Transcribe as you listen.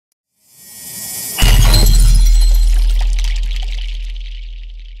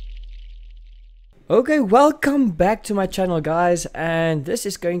Okay, welcome back to my channel, guys, and this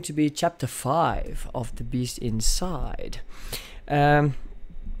is going to be chapter 5 of The Beast Inside.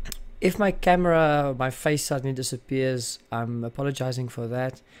 If my camera, my face suddenly disappears, I'm apologizing for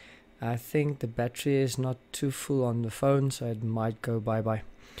that. I think the battery is not too full on the phone, so it might go bye-bye.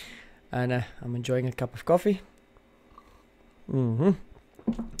 And I'm enjoying a cup of coffee. Lekker.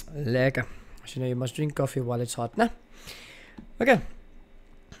 As you know, you must drink coffee while it's hot, nah? Okay,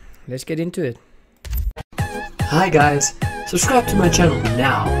 let's get into it. Hi guys, subscribe to my channel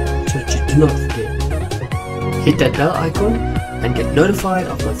now so that you do not forget. Hit that bell icon and get notified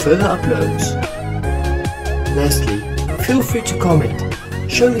of my further uploads. Lastly, feel free to comment.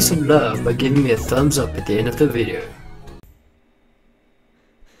 Show me some love by giving me a thumbs up at the end of the video.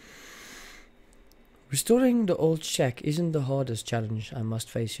 Restoring the old shack isn't the hardest challenge I must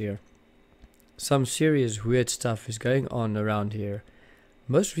face here. Some serious weird stuff is going on around here.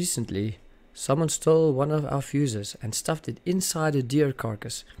 Most recently, someone stole one of our fuses and stuffed it inside a deer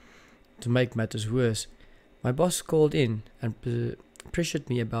carcass. To make matters worse, my boss called in and pressured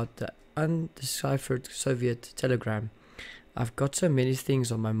me about the undeciphered Soviet telegram. I've got so many things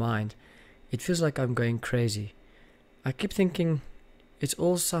on my mind, it feels like I'm going crazy. I keep thinking it's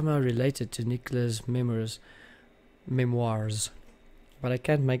all somehow related to Nicola's memoirs, but I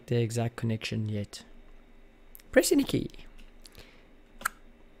can't make the exact connection yet. Press any key.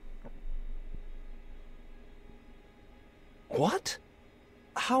 What?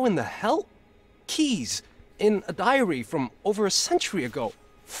 How in the hell? Keys in a diary from over a century ago.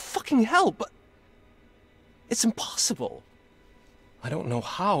 Fucking hell, but it's impossible. I don't know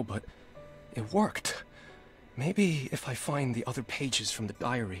how, but it worked. Maybe if I find the other pages from the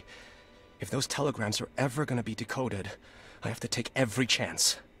diary, if those telegrams are ever gonna be decoded, I have to take every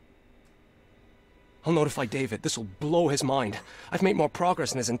chance. I'll notify David. This will blow his mind. I've made more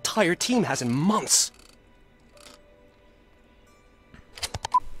progress than his entire team has in months.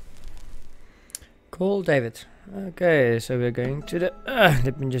 Call David. Okay, so we're going to the...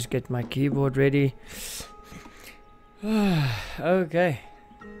 let me just get my keyboard ready. Okay.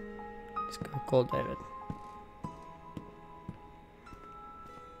 Let's go call David.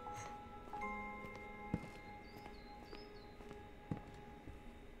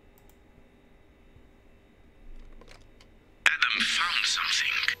 Adam found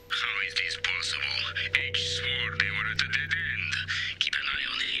something. How is this possible? H swore they were at a dead end. Keep an eye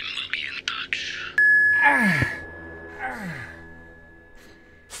on him. We'll be in touch.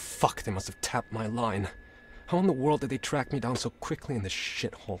 Fuck, they must have tapped my line. How in the world did they track me down so quickly in this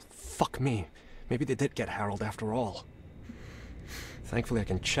shithole? Fuck me. Maybe they did get Harold after all. Thankfully I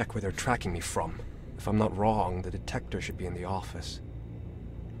can check where they're tracking me from. If I'm not wrong, the detector should be in the office.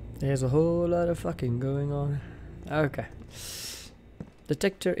 There's a whole lot of fucking going on. Okay.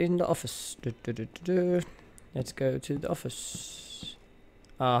 Detector in the office. Let's go to the office.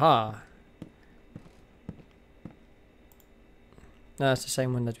 Aha. No, it's the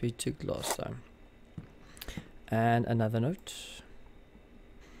same one that we took last time. And another note.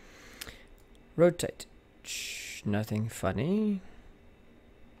 Rotate. Shh, nothing funny.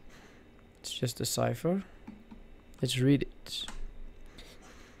 It's just a cipher. Let's read it.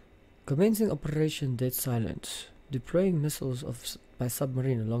 Commencing Operation Dead Silence. Deploying missiles by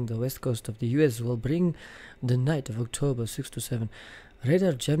submarine along the west coast of the US will bring the night of October 6 to 7.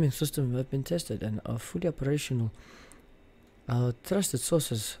 Radar jamming systems have been tested and are fully operational. Our trusted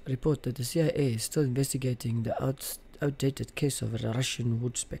sources report that the CIA is still investigating the outdated case of a Russian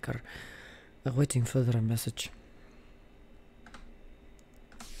woodpecker, awaiting further message.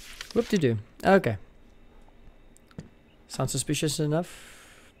 Whoop-de-doo. Okay. Sounds suspicious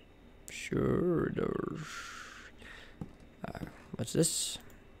enough? Sure does. What's this?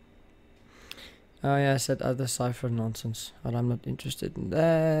 Oh yeah, I said other cipher nonsense, but I'm not interested in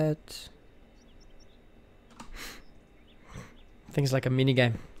that. Things like a mini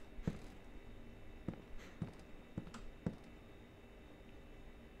game.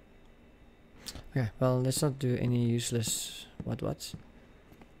 Okay, well, let's not do any useless what. Let's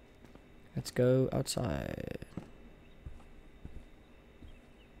go outside.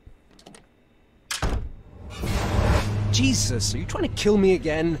 Jesus, are you trying to kill me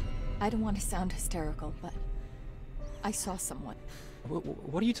again? I don't want to sound hysterical, but I saw someone.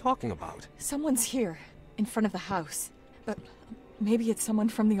 What are you talking about? Someone's here, in front of the house. But maybe it's someone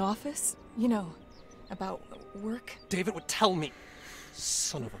from the office? You know, about work? David would tell me.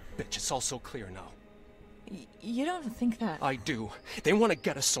 Son of a bitch, it's all so clear now. You don't think that... I do. They want to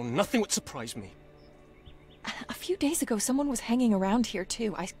get us so nothing would surprise me. A few days ago, someone was hanging around here,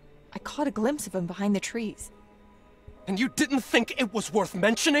 too. I caught a glimpse of him behind the trees. And you didn't think it was worth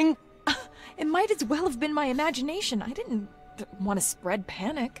mentioning? It might as well have been my imagination. I didn't want to spread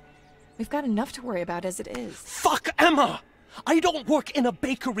panic. We've got enough to worry about as it is. Fuck Emma! I don't work in a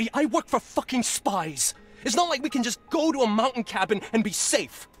bakery, I work for fucking spies. It's not like we can just go to a mountain cabin and be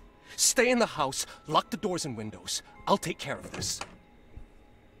safe. Stay in the house, lock the doors and windows. I'll take care of this.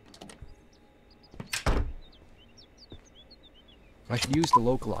 I should use the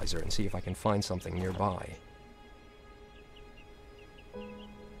localizer and see if I can find something nearby.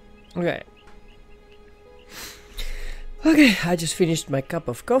 Okay. Okay, I just finished my cup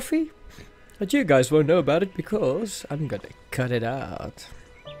of coffee. But you guys won't know about it because I'm gonna cut it out.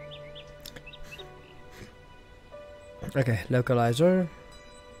 Okay, localizer.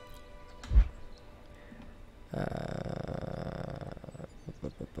 Oh.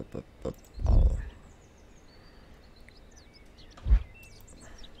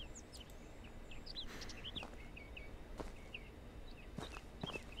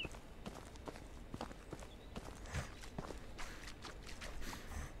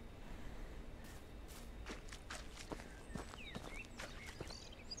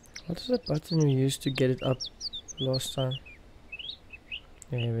 What is the button we used to get it up last time?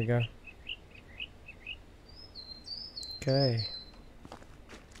 Yeah, here we go. Okay.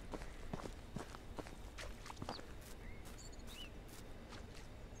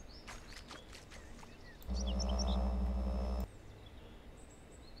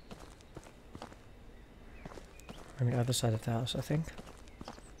 On the other side of the house, I think.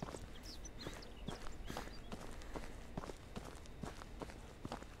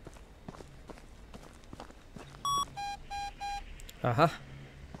 Aha.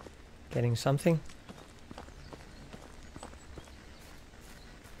 Getting something.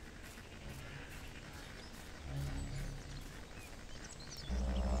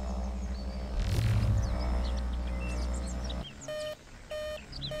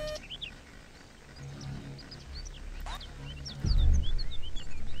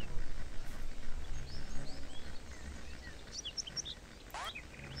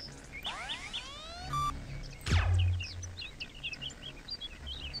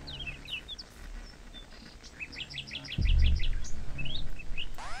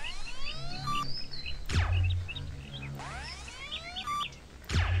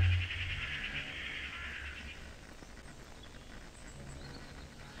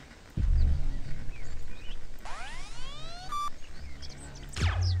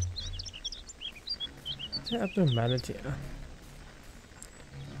 Abnormality.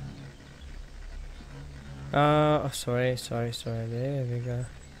 Oh, sorry. There we go.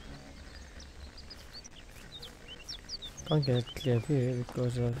 Can't get a clear view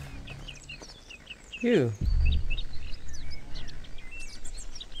because of you.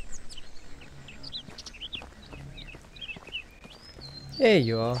 There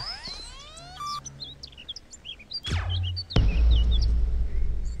you are.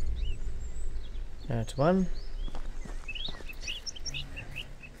 That's one.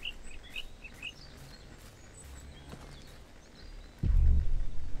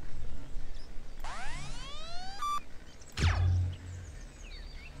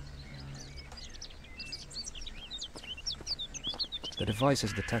 The device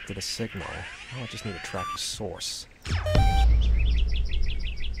has detected a signal. Now I just need to track the source.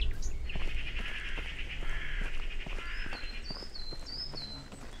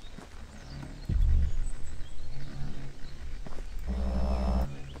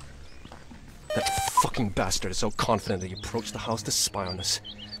 That fucking bastard is so confident that he approached the house to spy on us.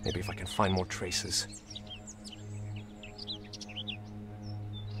 Maybe if I can find more traces.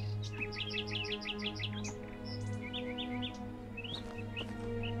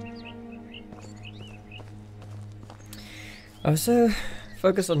 I was so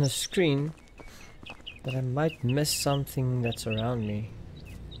focused on the screen that I might miss something that's around me.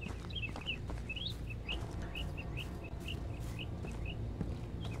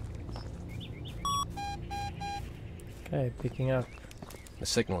 Okay, picking up. The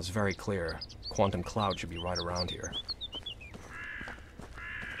signal is very clear. Quantum cloud should be right around here.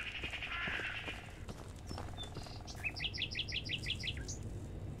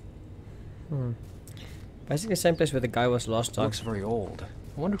 Basically the same place where the guy was last time. Looks very old.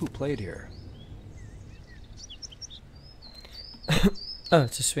 I wonder who played here. Oh,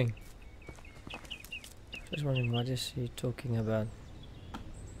 it's a swing. Just wondering what is he talking about.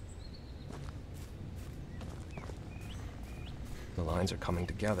 The lines are coming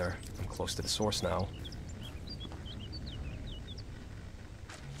together. I'm close to the source now.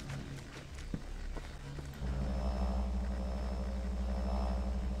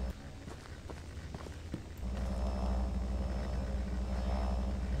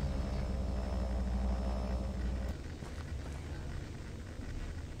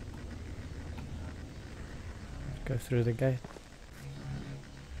 Go through the gate.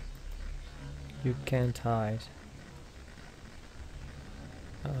 You can't hide.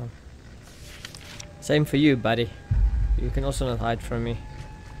 Oh. Same for you, buddy. You can also not hide from me.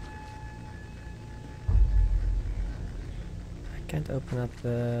 I can't open up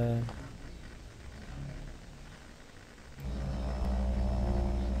the...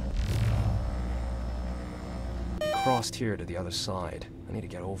 Crossed here to the other side. I need to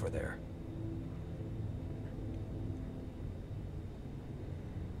get over there.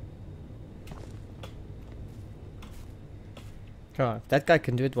 Oh, if that guy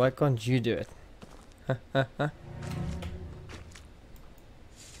can do it, why can't you do it?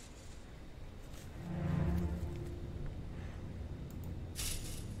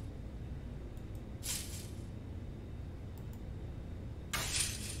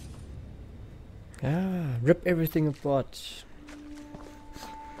 Ah, rip everything apart.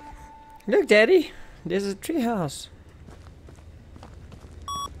 Look, Daddy, there's a treehouse.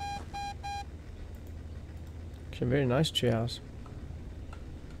 It's a very nice treehouse.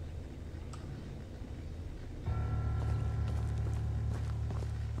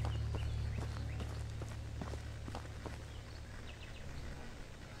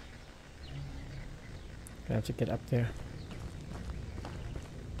 I have to get up there.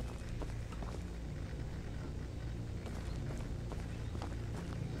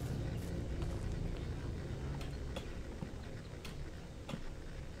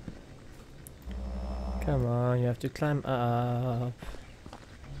 Come on, you have to climb up.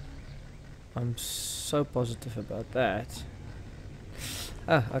 I'm so positive about that.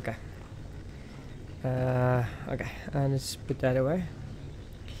 Oh, okay. Okay, let's put that away.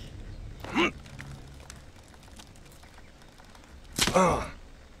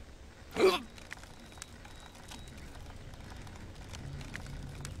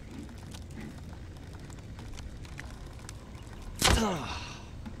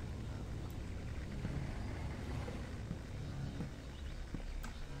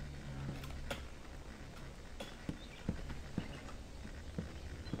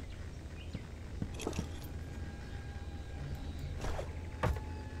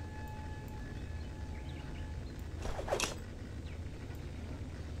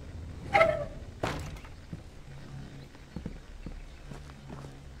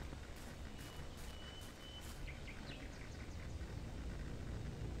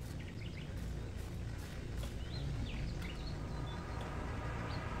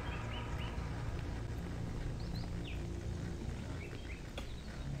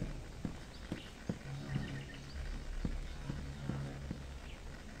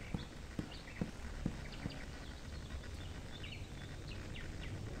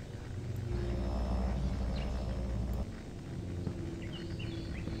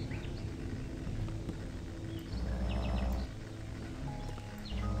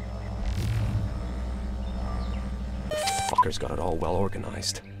 Fucker's got it all well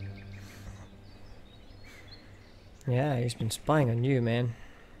organized. Yeah, he's been spying on you, man.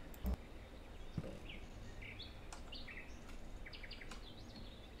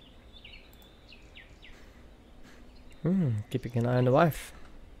 Keeping an eye on the wife.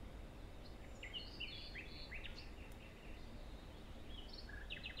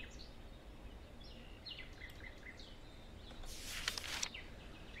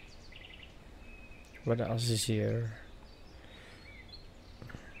 What else is here?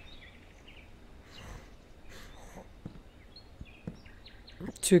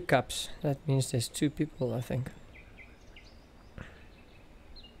 Two cups. That means there's two people, I think.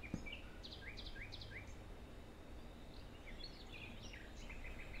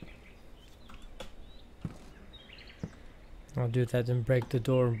 I'll do that and break the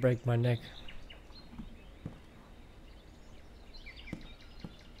door and break my neck.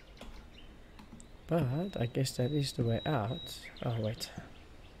 But I guess that is the way out. Oh wait.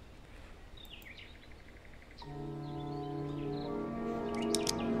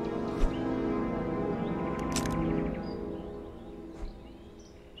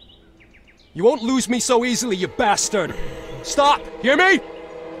 You won't lose me so easily, you bastard! Stop! Hear me?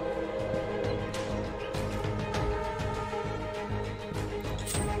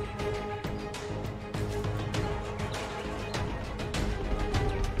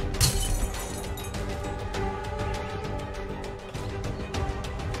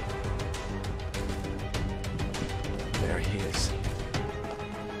 There he is.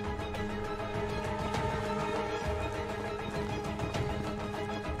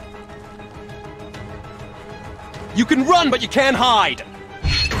 You can run, but you can't hide!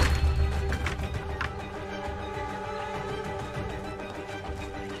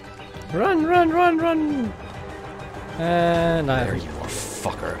 Run, run, run, run! And There you are,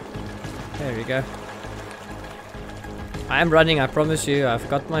 fucker. there we go. I'm running, I promise you. I've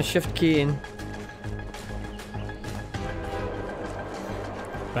got my shift key in.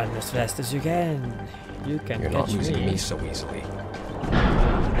 Run as fast as you can. You can You're catch not losing me. me so easily.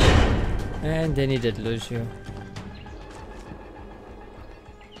 And then he did lose you.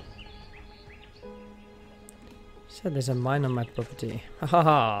 So there's a mine on my property. Ha ha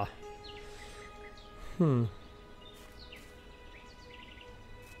ha.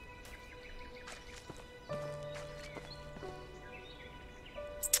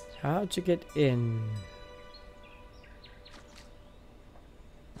 How to get in?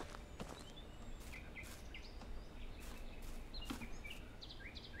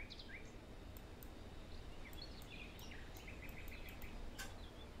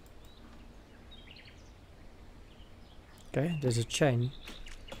 Okay, there's a chain.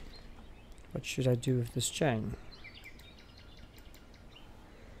 What should I do with this chain?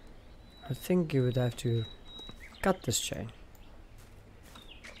 I think you would have to cut this chain.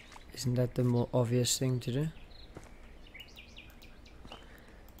 Isn't that the more obvious thing to do?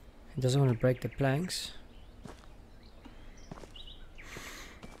 It doesn't want to break the planks.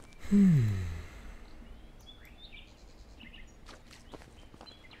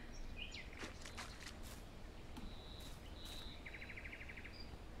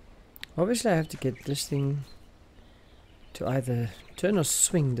 Obviously I have to get this thing to either turn or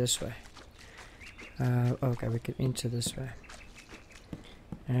swing this way. Okay, we can enter this way.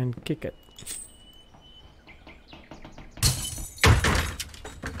 And kick it.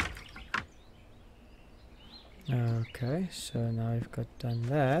 Okay, so now we've got done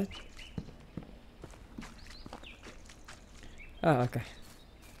that. Oh, okay.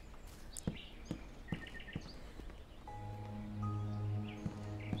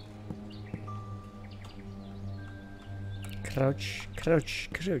 Crouch, crouch,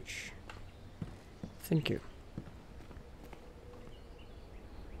 crouch. Thank you.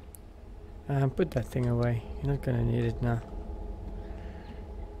 Put that thing away. You're not gonna need it now.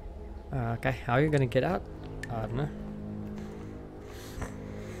 Okay, how are you gonna get out? I don't know.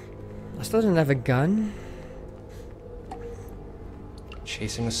 I still don't have a gun.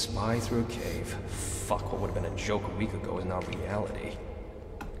 Chasing a spy through a cave. Fuck, what would have been a joke a week ago is now reality.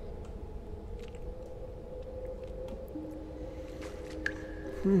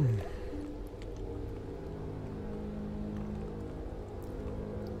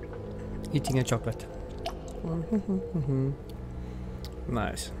 Eating a chocolate.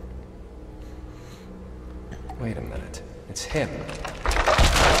 Nice. Wait a minute. It's him.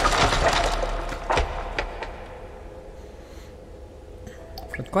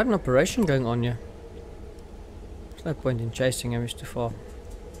 Got quite an operation going on here. There's no point in chasing him, he's too far.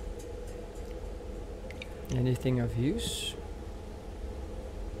 Anything of use?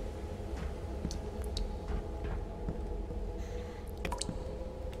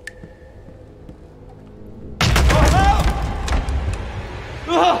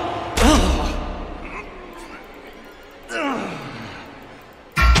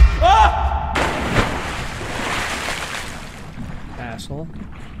 Asshole.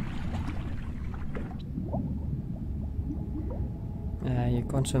 You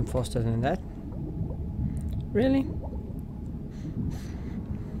can't swim faster than that. Really?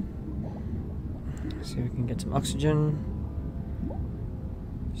 See if we can get some oxygen.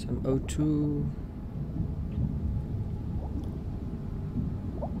 Some O2.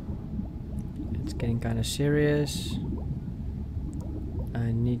 It's getting kind of serious.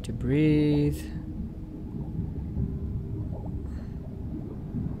 I need to breathe.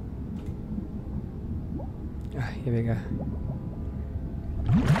 Here we go.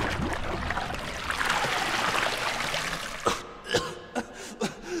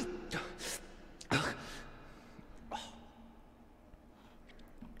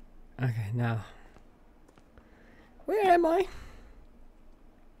 Okay, now. Where am I?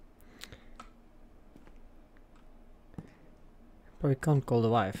 Probably can't call the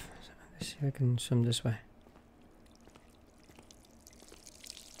wife. So let's see if I can swim this way.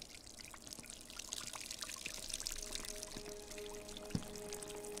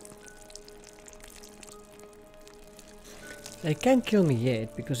 They can't kill me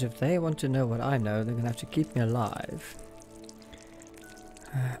yet, because if they want to know what I know, they're gonna have to keep me alive.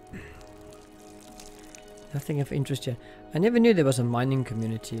 Nothing of interest here. I never knew there was a mining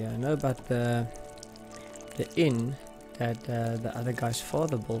community. I know about the inn that the other guy's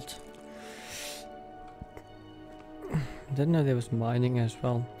father built. Didn't know there was mining as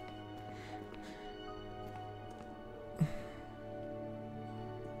well.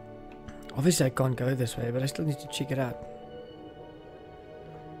 Obviously I can't go this way, but I still need to check it out.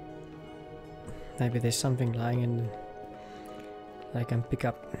 Maybe there's something lying in that I can pick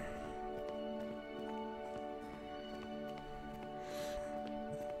up.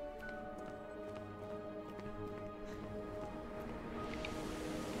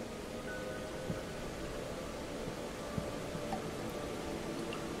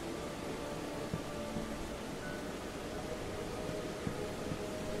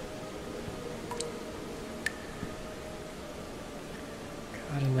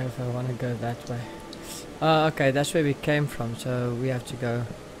 I don't know if I want to go that way. Okay, that's where we came from, so we have to go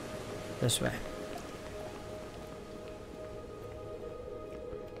this way.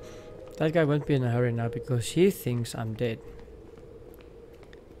 That guy won't be in a hurry now because he thinks I'm dead.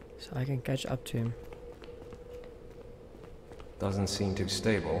 So I can catch up to him. Doesn't seem too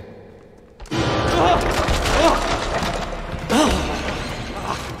stable.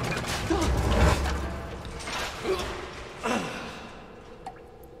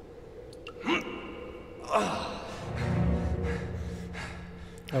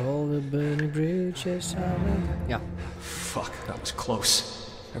 Of all the burning bridges, yeah. Fuck, that was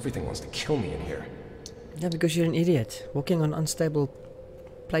close. Everything wants to kill me in here. Yeah, because you're an idiot, walking on unstable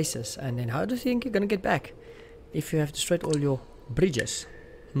places, and then how do you think you're gonna get back if you have destroyed all your bridges?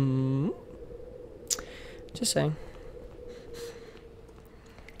 Just saying.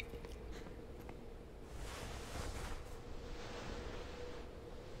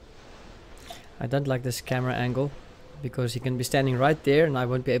 I don't like this camera angle because he can be standing right there and I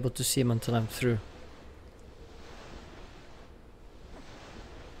won't be able to see him until I'm through.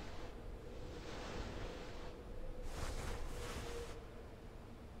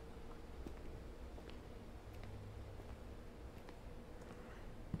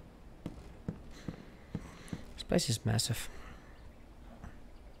 This place is massive.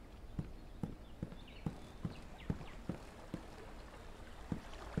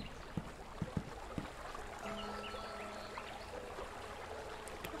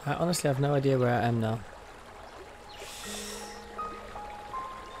 I honestly have no idea where I am now.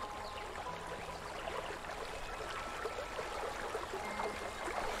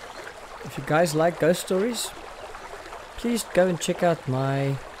 If you guys like ghost stories, please go and check out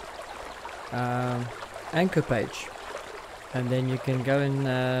my Anchor page, and then you can go and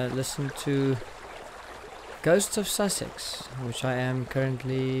listen to Ghosts of Sussex, which I am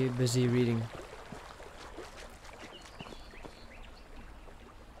currently busy reading.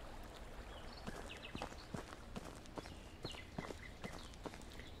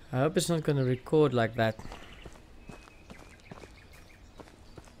 I hope it's not going to record like that.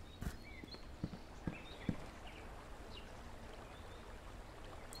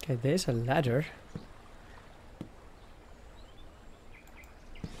 Okay, there's a ladder.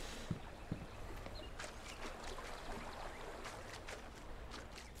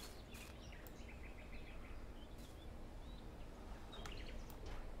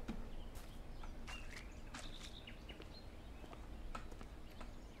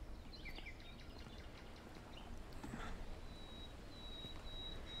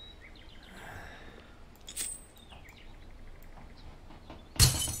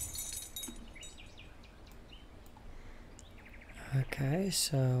 Okay,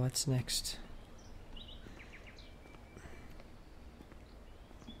 so what's next?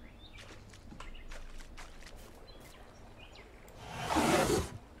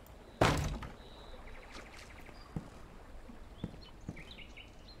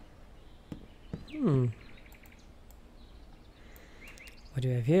 What do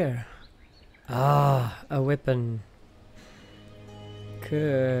we have here? Ah, a weapon.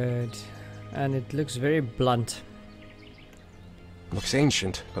 Good. And it looks very blunt. Looks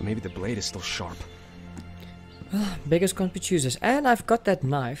ancient, but maybe the blade is still sharp. Beggars can't be choosers. And I've got that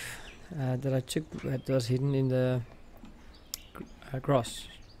knife that I took that was hidden in the grass,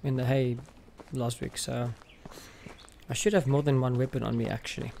 in the hay last week. So I should have more than one weapon on me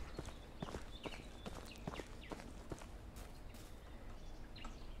actually.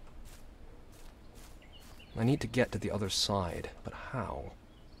 I need to get to the other side, but how?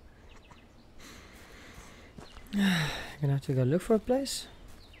 You're gonna have to go look for a place.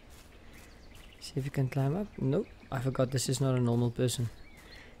 See if you can climb up. Nope, I forgot this is not a normal person.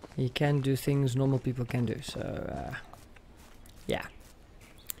 He can do things normal people can do, so yeah.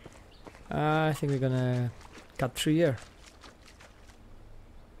 I think we're gonna cut through here.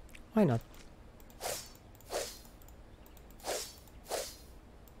 Why not?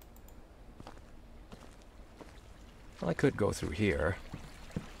 Well, I could go through here.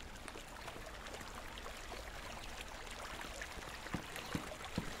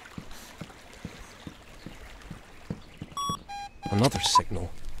 another signal.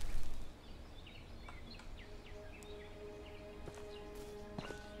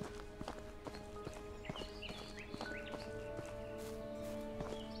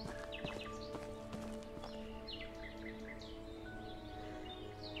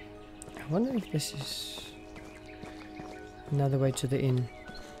 I wonder if this is another way to the inn.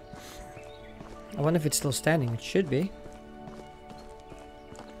 I wonder if it's still standing. It should be.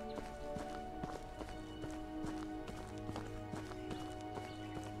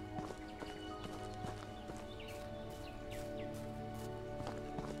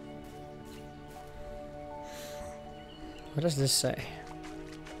 What does this say?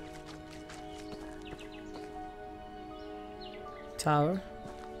 Tower,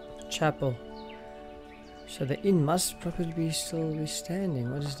 chapel. So the inn must probably be still be standing.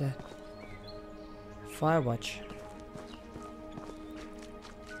 What is that? Firewatch.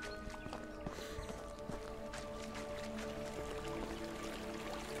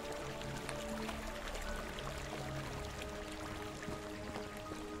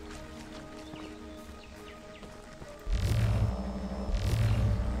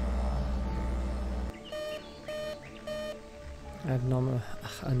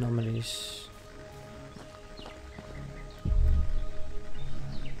 Anomalies.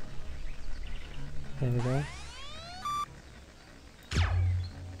 There we go.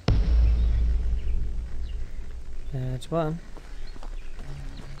 That's one.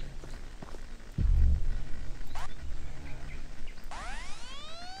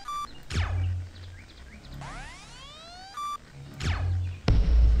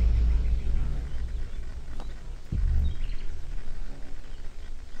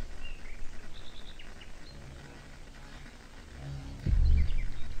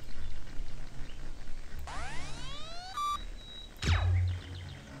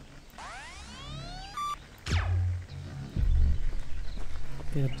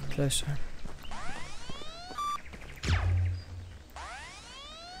 Get a bit closer.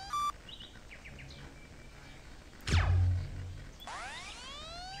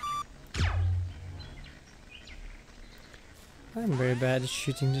 I'm very bad at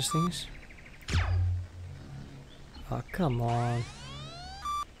shooting these things. Oh, come on.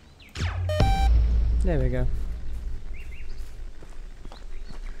 There we go.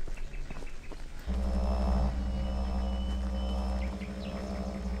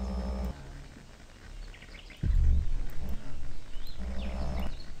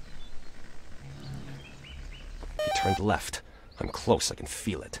 Turned left. I'm close, I can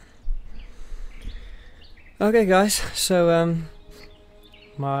feel it. Okay guys, so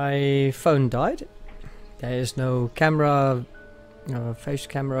my phone died. There is no camera, face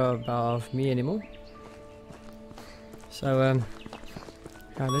camera above me anymore. So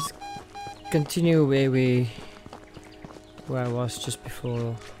let's continue where I was just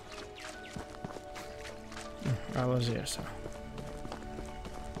before I was here. So.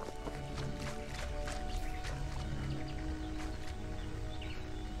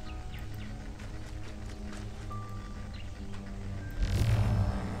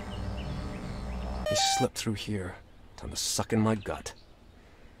 I slipped through here. Time to suck in my gut.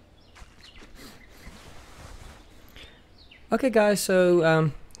 Okay guys,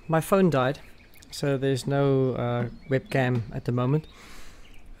 so my phone died, so there's no webcam at the moment.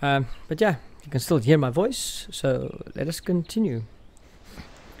 But yeah, you can still hear my voice, so let us continue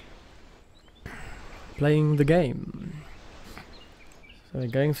playing the game. So we're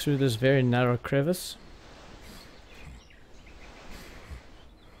going through this very narrow crevice.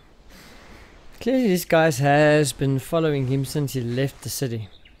 Clearly this guy has been following him since he left the city.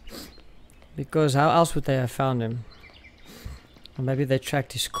 Because how else would they have found him? Or maybe they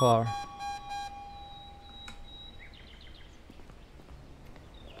tracked his car.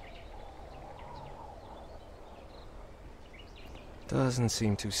 Doesn't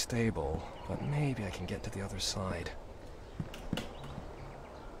seem too stable, but maybe I can get to the other side.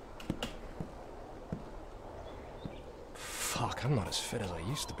 Fuck, I'm not as fit as I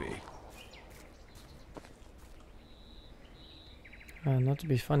used to be. Not to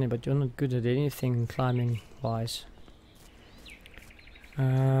be funny, but you're not good at anything climbing wise.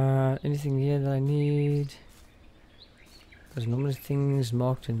 Anything here that I need? Because normally things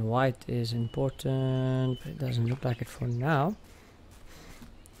marked in white is important, but it doesn't look like it for now.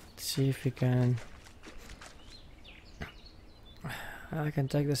 Let's see if we can... I can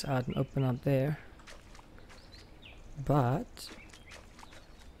take this out and open up there. But...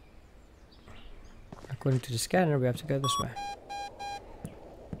 according to the scanner, we have to go this way.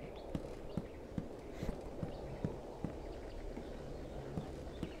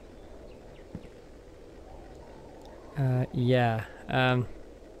 Yeah,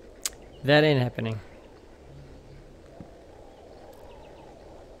 that ain't happening.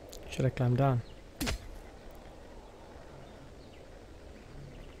 Should I climb down?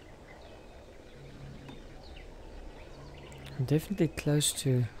 I'm definitely close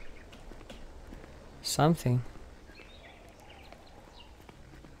to something.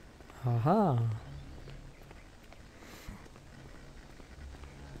 Aha.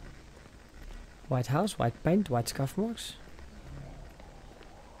 White house, white paint, white scuff marks.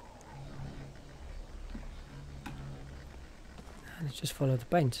 Let's just follow the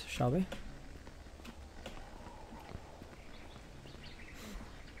paint, shall we?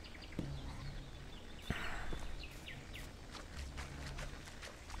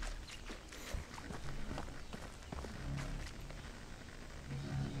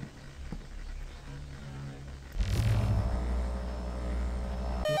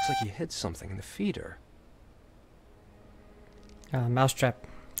 Looks like he hid something in the feeder. Mousetrap.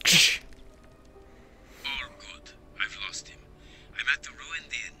 All good. I've lost him. I'm at the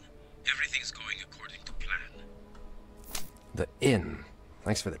ruined inn. Everything's going according to plan. The inn.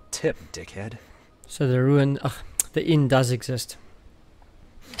 Thanks for the tip, dickhead. So the ruin, the inn does exist.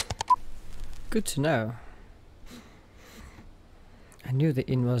 Good to know. I knew the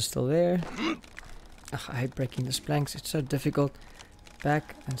inn was still there. I hate breaking these planks, it's so difficult.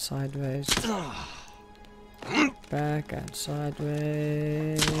 Back and sideways. Back and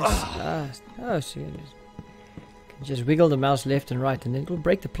sideways. Oh, see, you can just wiggle the mouse left and right and then it will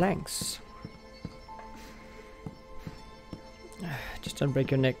break the planks. Just don't break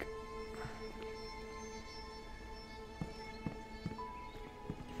your neck.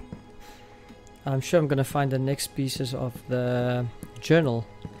 I'm sure I'm gonna find the next pieces of the journal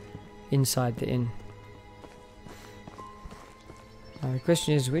inside the inn. The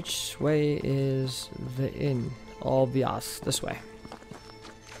question is, which way is the inn? Obvious, this way.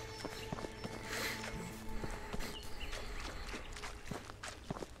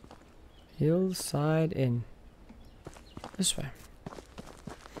 Hillside Inn. This way.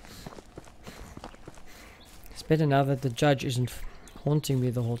 It's better now that the judge isn't haunting me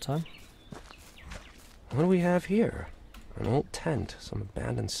the whole time. What do we have here? An old tent, some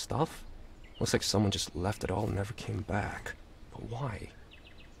abandoned stuff? Looks like someone just left it all and never came back. But why?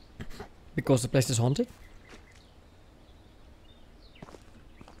 Because the place is haunted?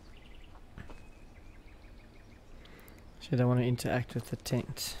 Should I want to interact with the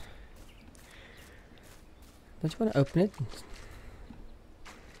tent? Don't you want to open it?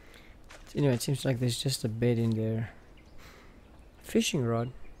 Anyway, it seems like there's just a bed in there. Fishing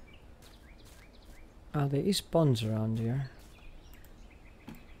rod. Oh, there is ponds around here.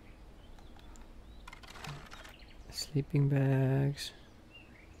 Sleeping bags.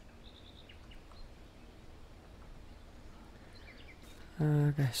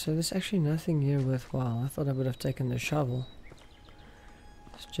 Okay, so there's actually nothing here worthwhile. I thought I would have taken the shovel.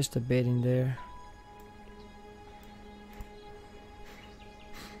 It's just a bed in there.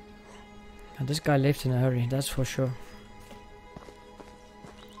 And this guy left in a hurry, that's for sure.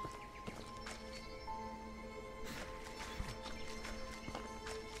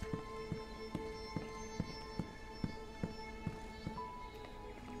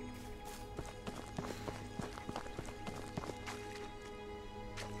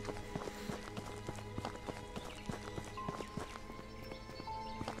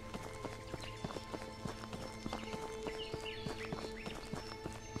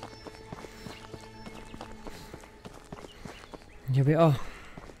 Here we are,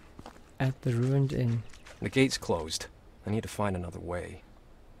 at the ruined inn. The gate's closed. I need to find another way.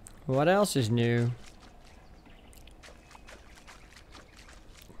 What else is new?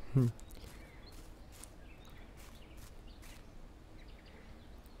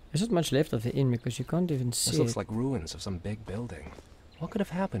 There's not much left of the inn because you can't even see This looks it. like ruins of some big building. What could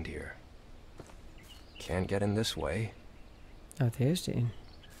have happened here? Can't get in this way. Oh, there's the inn.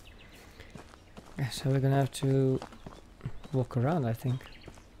 Yeah, so we're gonna have to walk around, I think.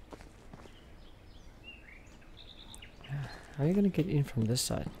 How are you gonna get in from this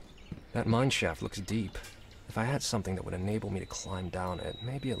side? That mine shaft looks deep. If I had something that would enable me to climb down it,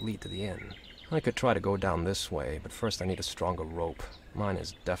 maybe it'd lead to the inn. I could try to go down this way, but first I need a stronger rope. Mine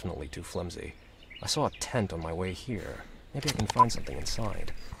is definitely too flimsy. I saw a tent on my way here. Maybe I can find something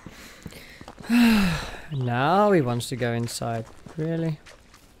inside. Now he wants to go inside. Really?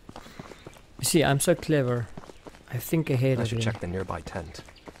 You see, I'm so clever. I think ahead I of should him. check the nearby tent.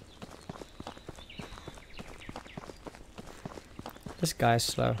 This guy's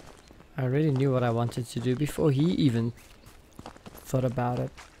slow. I already knew what I wanted to do before he even thought about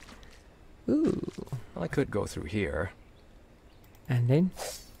it. Ooh. I could go through here. And then,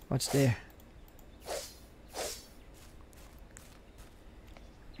 what's there?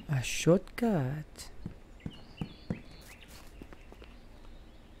 A shortcut.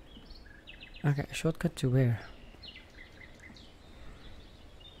 Okay, a shortcut to where?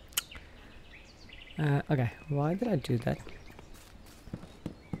 Okay, why did I do that?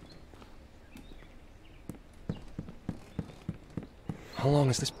 How long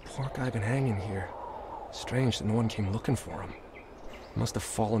has this poor guy been hanging here? Strange that no one came looking for him. Must have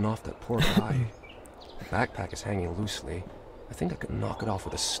fallen off that poor guy. The backpack is hanging loosely. I think I could knock it off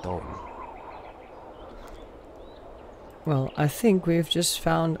with a stone. Well, I think we've just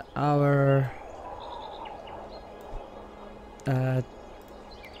found our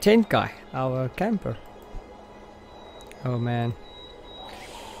tent guy, our camper. Oh man.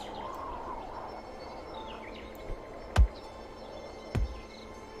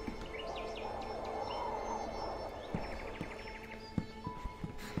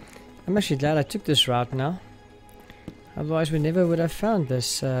 I'm actually glad I took this route now. Otherwise we never would have found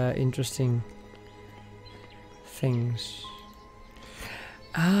this interesting things.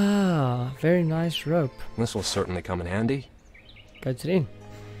 Ah, very nice rope. This will certainly come in handy. Go to the inn.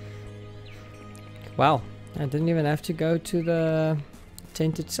 Wow, I didn't even have to go to the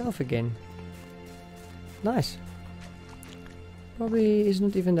tent itself again. Nice. Probably is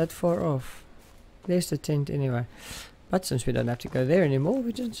not even that far off. There's the tent anyway. But since we don't have to go there anymore,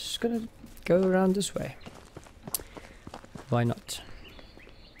 we're just gonna go around this way. Why not?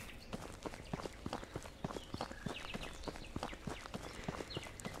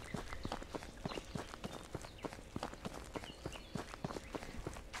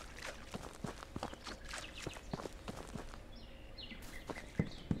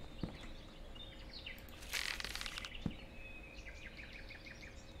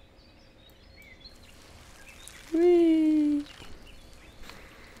 Whee!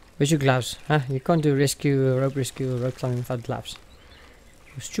 Where's your gloves? Huh? You can't do rope rescue, rope climbing without gloves.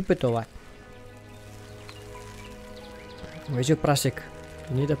 You stupid or what? Where's your plastic?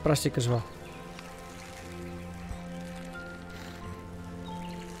 You need a plastic as well.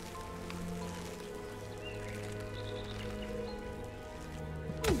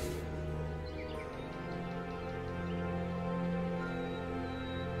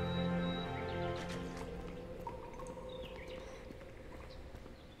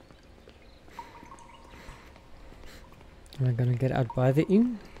 Am I gonna get out by the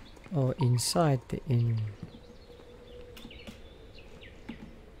inn or inside the inn?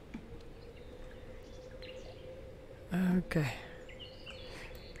 Okay,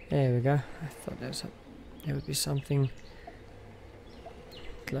 there we go. I thought there would be something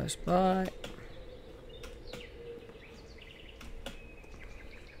close by.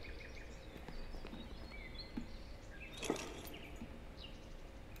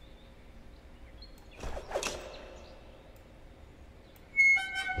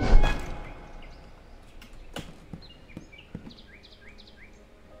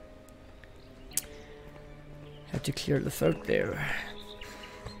 To clear the throat there.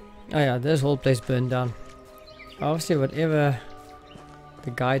 Oh yeah, this whole place burned down. Obviously whatever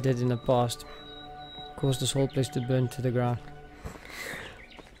the guy did in the past caused this whole place to burn to the ground.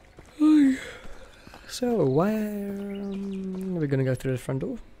 So why are we gonna go through the front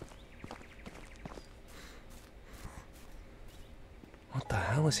door? What the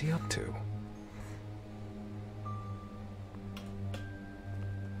hell is he up to?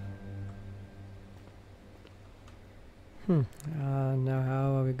 Now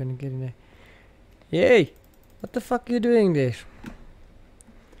how are we gonna get in there? Yay! What the fuck are you doing there?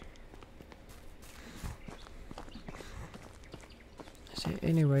 Is there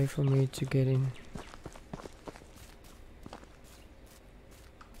any way for me to get in?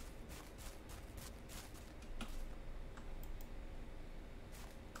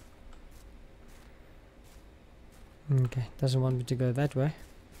 Okay, doesn't want me to go that way.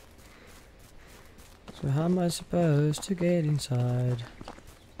 So how am I supposed to get inside?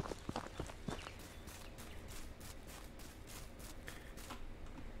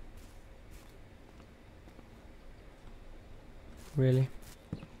 Really?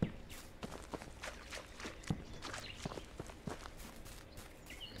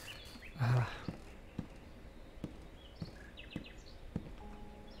 Ah.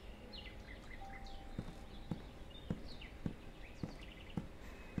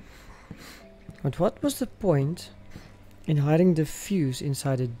 But what was the point in hiding the fuse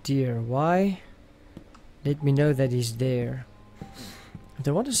inside a deer? Why let me know that he's there? If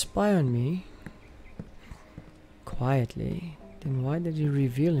they want to spy on me quietly, then why did he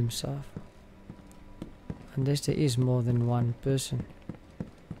reveal himself? Unless there is more than one person.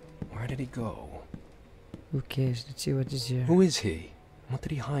 Where did he go? Who cares? Let's see what is here. Who is he? What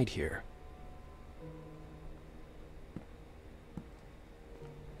did he hide here?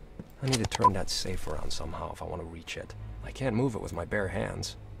 I need to turn that safe around somehow if I want to reach it. I can't move it with my bare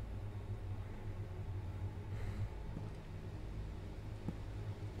hands.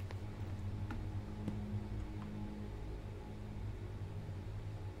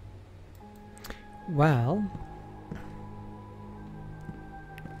 Well,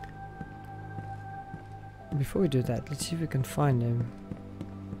 before we do that, let's see if we can find him.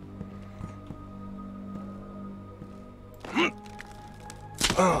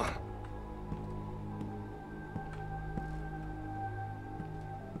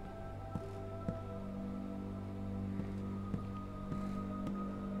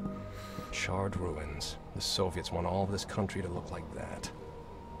 Charred ruins. The Soviets want all of this country to look like that.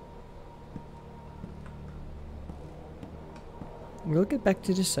 We'll get back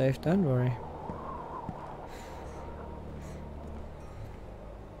to the safe, don't worry.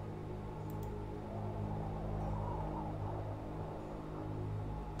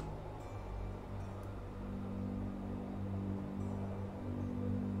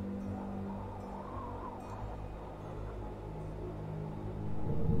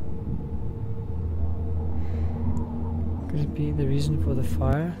 Could it be the reason for the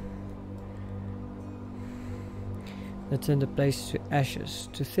fire? That turned the place to ashes.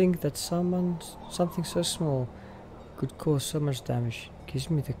 To think that something so small could cause so much damage gives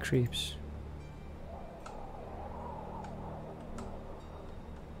me the creeps.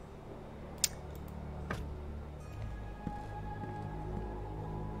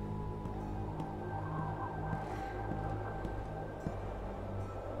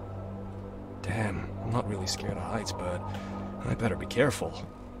 Damn, I'm not really scared of heights, but I better be careful.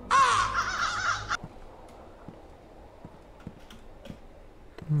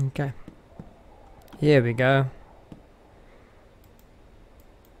 Okay. Here we go.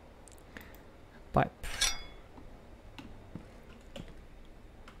 Pipe.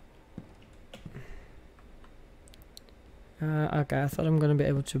 Okay, I thought I'm gonna be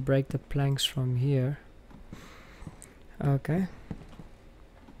able to break the planks from here. Okay.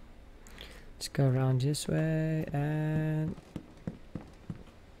 Let's go around this way and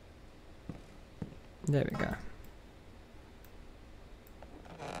there we go.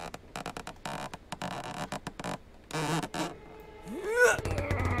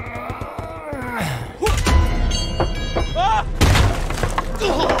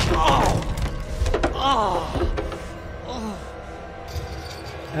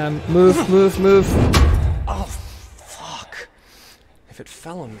 Move. Oh, fuck. If it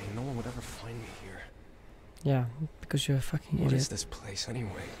fell on me, no one would ever find me here. Yeah, because you're a fucking idiot. What is this place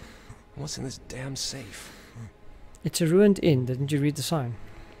anyway? What's in this damn safe? It's a ruined inn. Didn't you read the sign?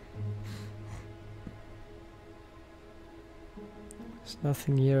 There's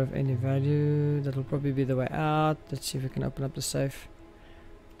nothing here of any value. That'll probably be the way out. Let's see if we can open up the safe.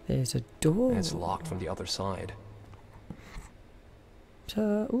 There's a door. It's locked from the other side.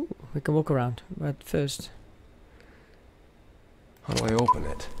 So, ooh, we can walk around. But first, How do I open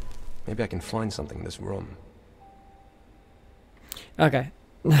it? Maybe I can find something in this room. okay.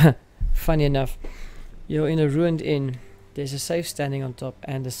 Funny enough, you're in a ruined inn. There's a safe standing on top,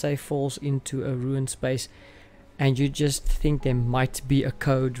 and the safe falls into a ruined space. And you just think there might be a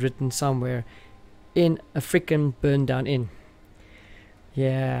code written somewhere in a freaking burned down inn.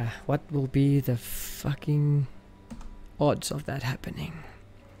 Yeah, what will be the fucking odds of that happening?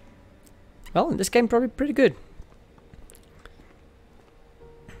 Well, in this game, probably pretty good.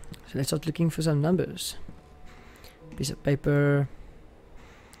 So let's start looking for some numbers. Piece of paper.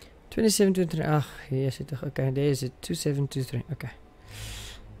 2723. Ah, yes, it. Okay, there is it. 2723. Okay.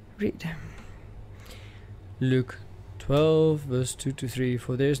 Read. Luke 12, verse 2 to 3.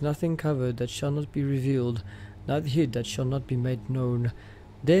 For there is nothing covered that shall not be revealed, neither hid that shall not be made known.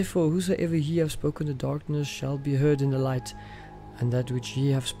 Therefore, whosoever ye have spoken in the darkness shall be heard in the light, and that which ye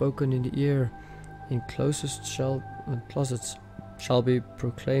have spoken in the ear, in closest closets, shall be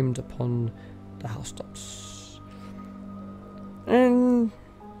proclaimed upon the housetops. And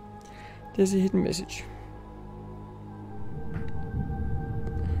there's a hidden message.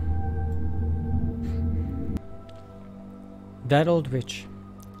 That old witch.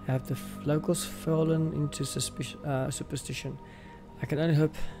 Have the locals fallen into superstition? I can only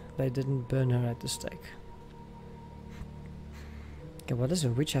hope they didn't burn her at the stake. Okay, what does a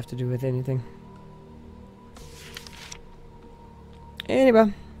witch have to do with anything?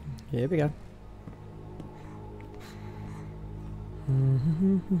 Anyway, here we go.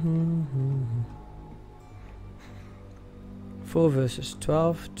 4 verses.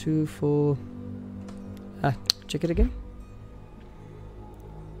 12, 2, 4. Check it again.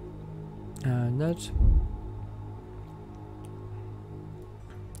 Notes.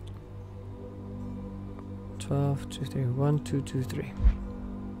 Twelve, 2, 3, 1, 2, 2, 3.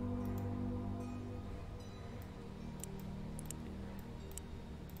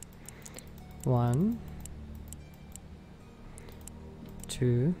 One,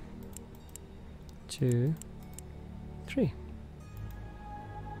 2, 2, 3.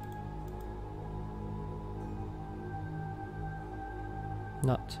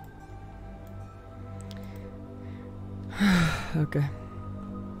 Not. Okay.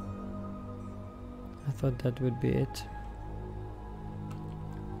 I thought that would be it.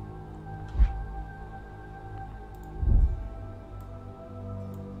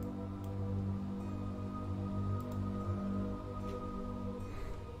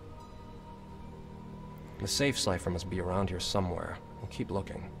 The safe cipher must be around here somewhere. We'll keep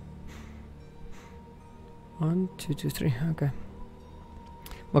looking. 1, 2, 2, 3. Okay.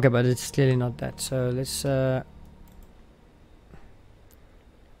 Okay, but it's clearly not that. So let's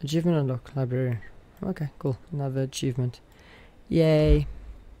achievement unlock library. Okay, cool. Another achievement. Yay.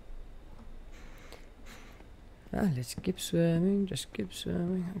 Let's keep swimming. Just keep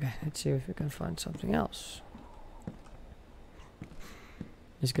swimming. Okay, let's see if we can find something else.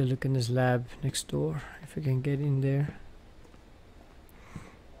 Let's go look in this lab next door, if we can get in there.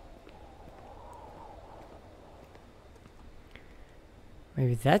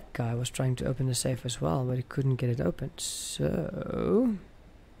 Maybe that guy was trying to open the safe as well, but he couldn't get it open. So...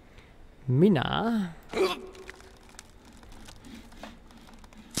 Mina...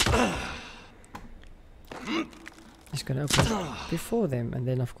 is gonna open it before them, and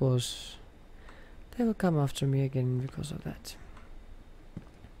then of course they will come after me again because of that.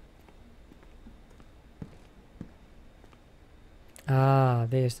 Ah,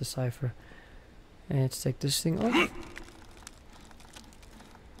 there's the cipher. And let's take this thing off.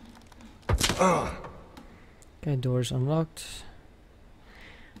 Okay, door's unlocked.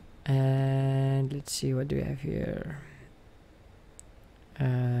 And let's see, what do we have here?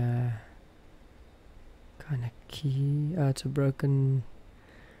 Kind of key. It's a broken,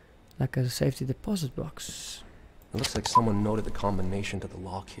 like a safety deposit box. It looks like someone noted the combination to the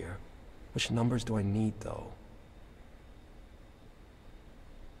lock here. Which numbers do I need, though?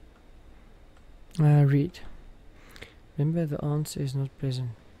 Read. Remember, the answer is not present.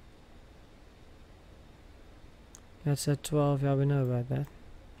 That's at 12. Yeah, we know about that.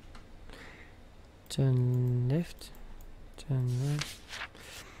 Turn left. Turn right.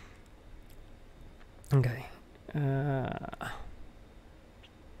 Okay.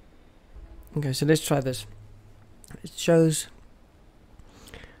 Okay, so let's try this. It shows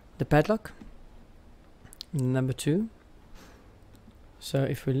the padlock, number 2. So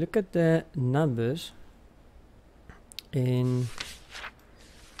if we look at the numbers in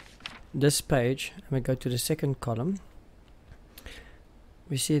this page and we go to the second column,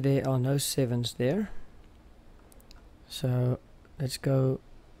 we see there are no 7s there. So let's go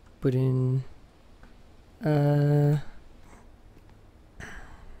put in How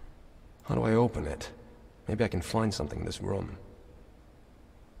do I open it? Maybe I can find something in this room.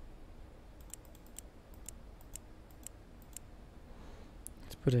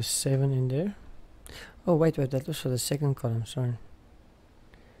 let's put a 7 in there. Oh wait, that was for the second column, sorry.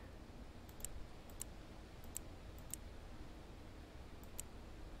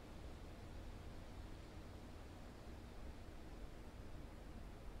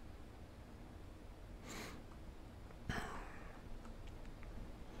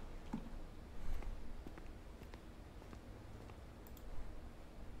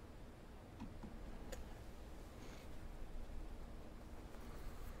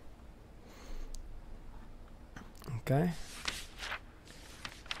 Okay.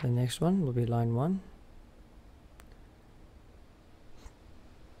 The next one will be line 1.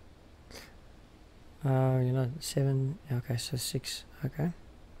 You know, 7. Okay, so 6. Okay.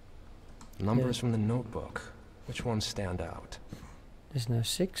 Numbers from the notebook. Which ones stand out? There's no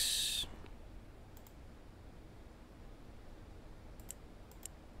 6.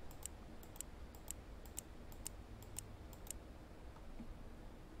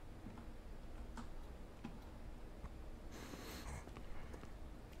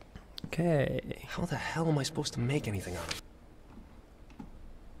 Okay. How the hell am I supposed to make anything out of it?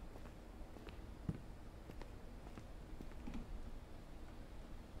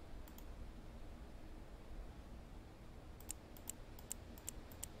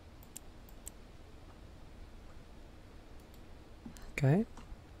 Okay.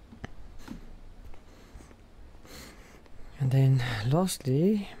 And And then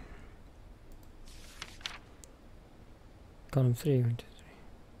lastly, column 3, 1, 2, 3.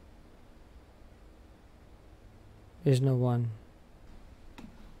 There's no 1.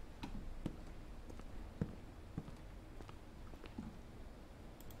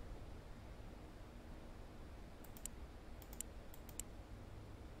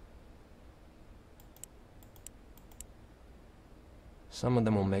 Some of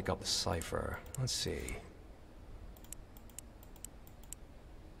them will make up the cipher. Let's see.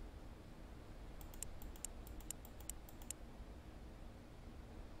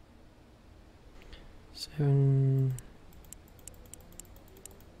 Seven.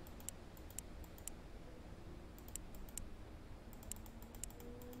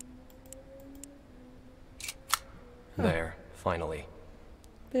 There, finally.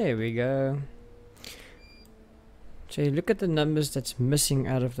 There we go. So you look at the numbers that's missing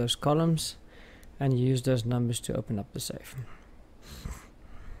out of those columns and you use those numbers to open up the safe.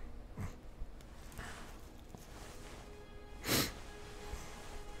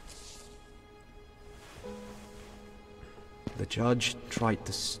 The judge tried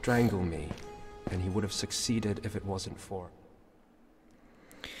to strangle me, and he would have succeeded if it wasn't for...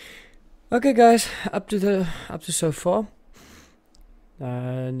 Okay guys, up to so far.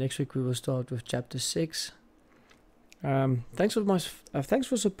 Next week we will start with chapter 6. Thanks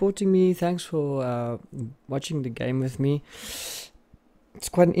for supporting me. Thanks for watching the game with me. It's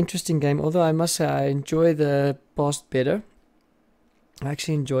quite an interesting game, although I must say I enjoy the past better. I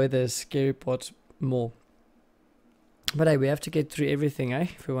actually enjoy the scary parts more. But hey, we have to get through everything,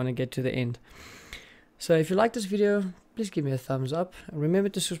 if we want to get to the end. So if you like this video, please give me a thumbs up. And remember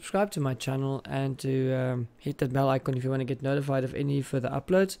to subscribe to my channel and to hit that bell icon if you want to get notified of any further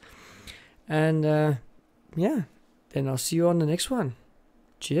uploads. And yeah, then I'll see you on the next one.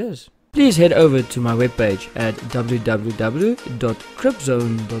 Cheers. Please head over to my webpage at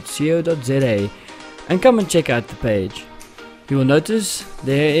www.criptzone.co.za and come and check out the page. You will notice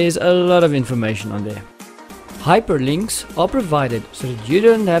there is a lot of information on there. Hyperlinks are provided so that you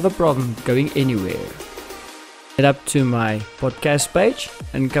don't have a problem going anywhere. Head up to my podcast page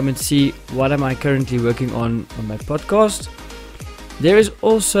and come and see what am I currently working on my podcast. There is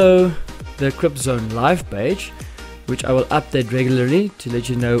also the CriPt live page, which I will update regularly to let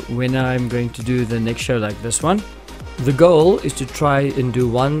you know when I'm going to do the next show like this one. The goal is to try and do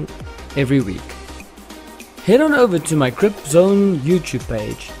one every week. Head on over to my CriPt YouTube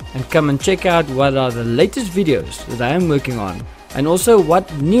page and come and check out what are the latest videos that I am working on and also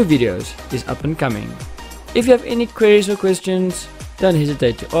what new videos is up and coming. If you have any queries or questions, don't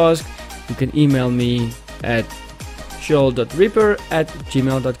hesitate to ask. You can email me at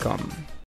shoal.reaper@gmail.com.